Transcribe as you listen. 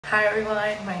Hi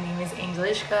everyone, my name is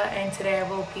Angelishka and today I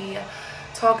will be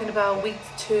talking about week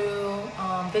 2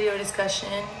 video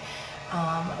discussion,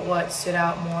 what stood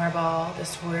out more about the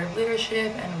story of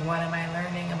leadership and what am I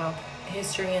learning about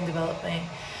history and development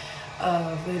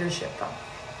of leadership.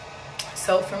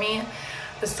 So for me,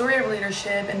 the story of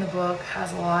leadership in the book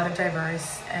has a lot of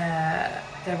diverse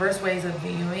ways of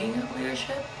viewing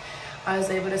leadership. I was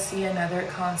able to see another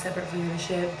concept of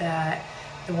leadership that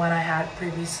the one I had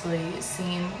previously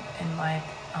seen in like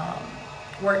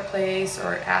workplace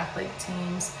or athlete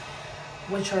teams,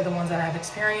 which are the ones that I have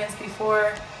experienced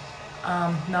before,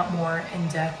 not more in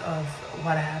depth of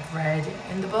what I have read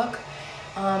in the book.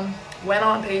 When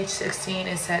on page 16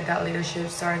 it said that leadership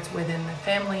starts within the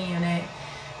family unit,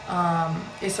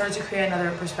 it starts to create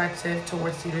another perspective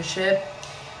towards leadership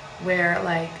where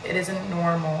like it isn't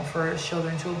normal for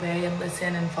children to obey and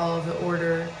listen and follow the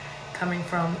order coming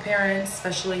from parents,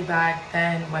 especially back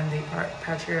then when the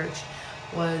patriarch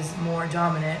was more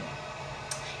dominant.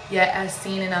 Yet as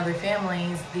seen in other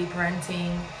families, the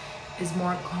parenting is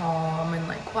more calm and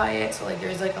like quiet, so like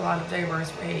there's like a lot of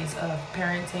diverse ways of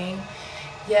parenting.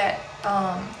 Yet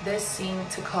this seemed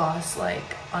to cause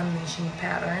like unleashing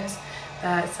patterns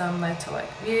that some led to like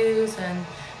abuse and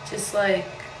just like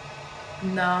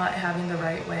not having the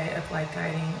right way of like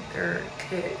guiding their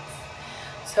kids.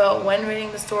 So when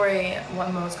reading the story,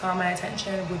 what most caught my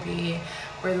attention would be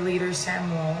where the leader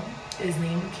Samuel is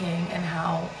named king and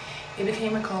how it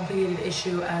became a complicated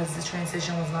issue as the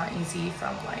transition was not easy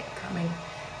from like coming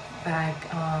back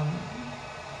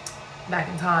back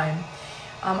in time.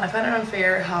 I found it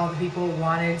unfair how the people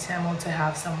wanted Samuel to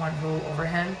have someone rule over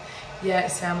him,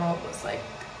 yet Samuel was like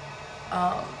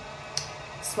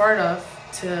smart enough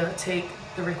to take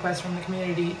the request from the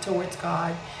community towards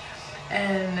God.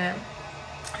 And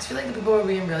I just feel like the people were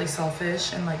being really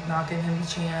selfish and like not giving him a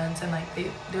chance, and like they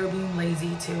were being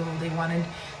lazy too. They wanted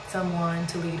someone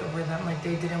to lead over them, like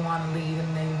they didn't want to lead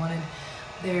and they wanted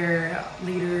their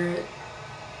leader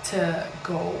to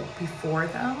go before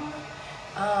them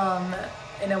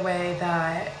in a way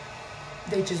that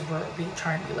they just were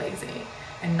trying to be lazy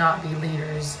and not be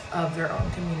leaders of their own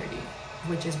community,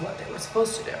 which is what they were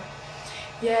supposed to do.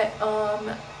 Yet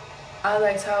I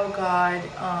liked how God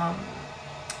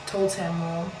told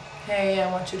Samuel, hey,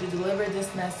 I want you to deliver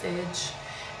this message.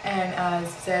 And as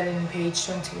said in page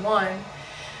 21,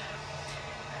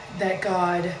 that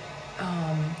God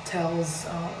tells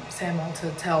Samuel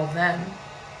to tell them,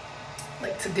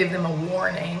 like to give them a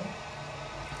warning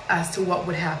as to what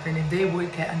would happen if they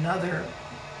would get another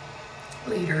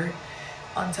leader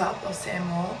on top of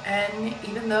Samuel. And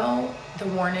even though the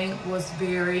warning was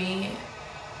very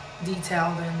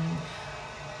detailed and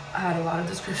I had a lot of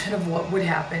description of what would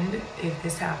happen if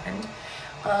this happened,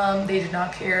 they did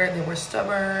not care. They were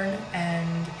stubborn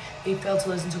and they failed to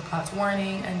listen to God's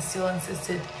warning and still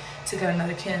insisted to get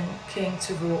another king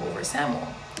to rule over Samuel.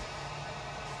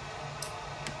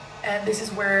 And this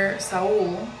is where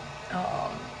Saul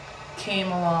came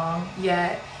along,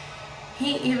 yet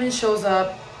he even shows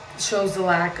the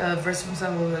lack of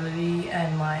responsibility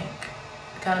and like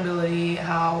accountability.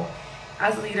 How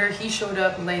as a leader he showed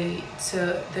up late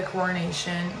to the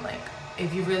coronation. Like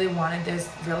if you really wanted this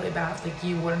really bad, like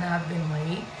you wouldn't have been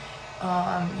late.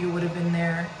 You would have been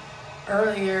there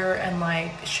earlier and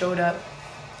like showed up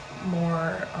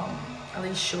more, at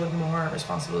least showed more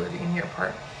responsibility in your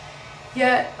part.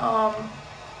 Yet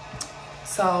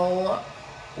Saul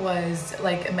was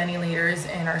like many leaders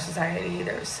in our society.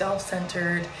 They're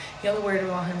self-centered. He only worried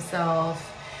about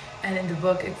himself, and in the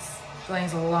book it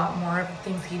explains a lot more of the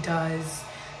things he does.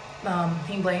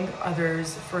 He blamed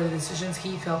others for the decisions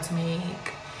he failed to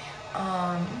make.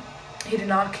 He did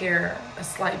not care a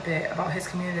slight bit about his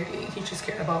community. He just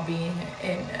cared about being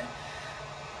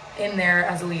in there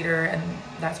as a leader, and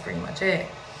that's pretty much it.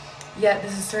 Yet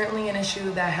this is certainly an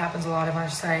issue that happens a lot in our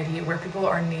society, where people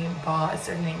are named boss,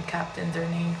 they're named captains, they're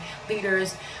named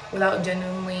leaders without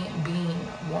genuinely being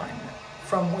one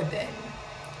from within.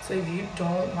 So if you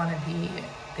don't want to be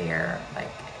there, like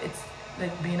it's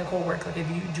like being a co-worker, like if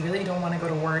you really don't want to go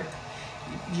to work,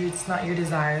 it's not your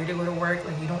desire to go to work,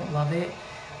 like you don't love it,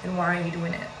 then why are you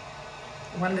doing it?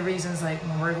 One of the reasons, like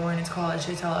when we're going into college,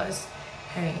 they tell us,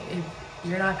 hey, if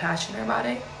you're not passionate about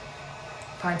it,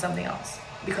 find something else,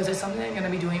 because there's something you're going to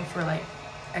be doing for like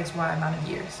XY amount of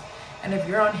years. And if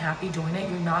you're unhappy doing it,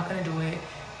 you're not going to do it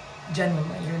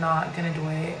genuinely. You're not going to do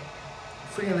it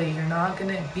freely. You're not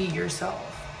going to be yourself.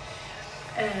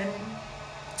 And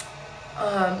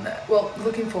well,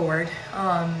 looking forward,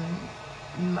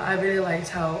 I really liked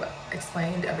how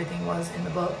explained everything was in the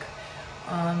book.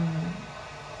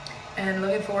 And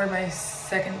looking forward, my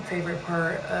second favorite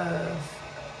part of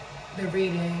the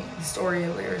reading, the story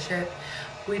of leadership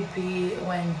would be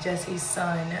when Jesse's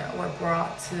son were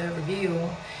brought to the review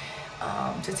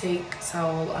to take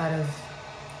Saul out of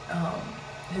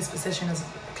his position as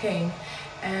king,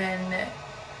 and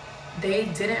they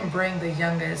didn't bring the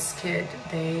youngest kid.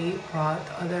 They brought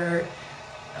the other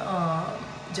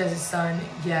Jesse's son,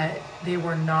 yet they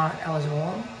were not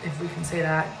eligible, if we can say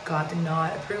that. God did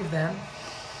not approve them.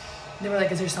 They were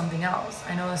like, is there something else?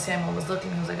 I know that Samuel was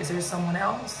looking, he was like, is there someone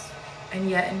else? And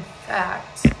yet, in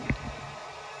fact,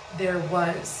 there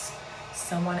was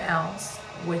someone else,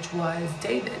 which was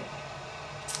David.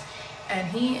 And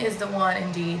he is the one,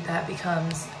 indeed, that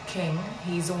becomes king.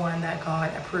 He's the one that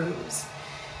God approves.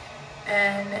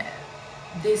 And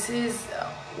this is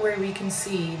where we can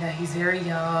see that he's very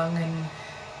young and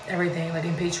everything. Like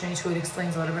in page 22, it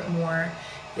explains a little bit more.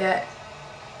 Yet,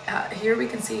 here we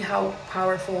can see how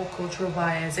powerful cultural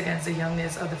bias against the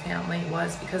youngest of the family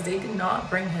was, because they did not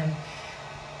bring him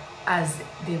as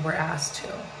they were asked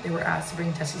to. They were asked to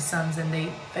bring Jesse's sons, and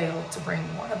they failed to bring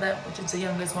one of them, which is the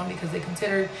youngest one, because they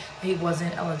considered that he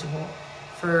wasn't eligible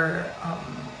for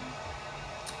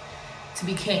to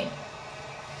be king,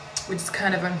 which is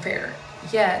kind of unfair.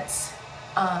 Yet,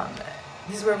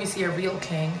 this is where we see a real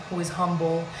king who is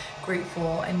humble,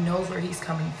 grateful, and knows where he's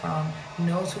coming from,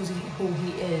 knows who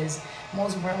he is,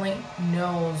 most importantly,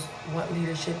 knows what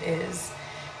leadership is.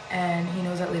 And he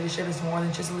knows that leadership is more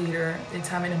than just a leader. It's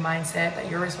having a mindset that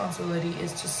your responsibility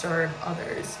is to serve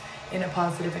others in a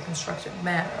positive and constructive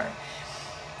manner.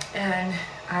 And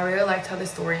I really liked how the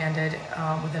story ended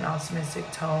with an optimistic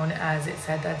tone, as it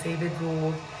said that David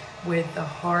ruled with the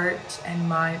heart and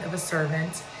mind of a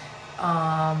servant.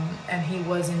 And he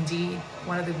was indeed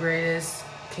one of the greatest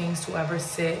kings to ever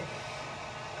sit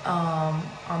on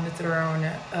the throne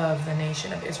of the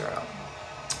nation of Israel.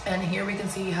 And here we can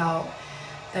see how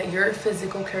that your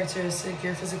physical characteristic,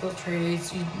 your physical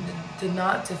traits, you did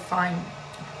not define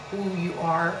who you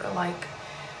are, or like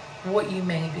what you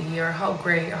may be, or how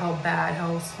great, or how bad,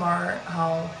 how smart,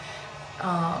 how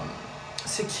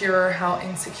secure, how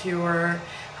insecure,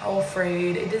 how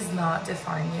afraid. It does not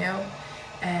define you.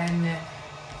 And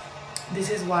this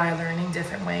is why learning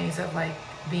different ways of like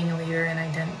being a leader and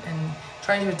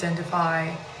trying to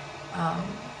identify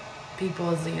people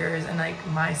as leaders, and like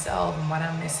myself and what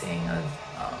I'm missing of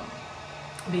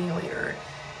being a leader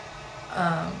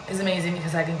is amazing,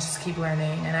 because I can just keep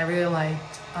learning. And I really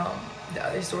liked the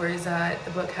other stories that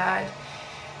the book had.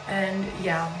 And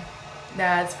yeah,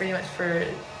 that's pretty much for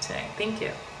today. Thank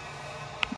you.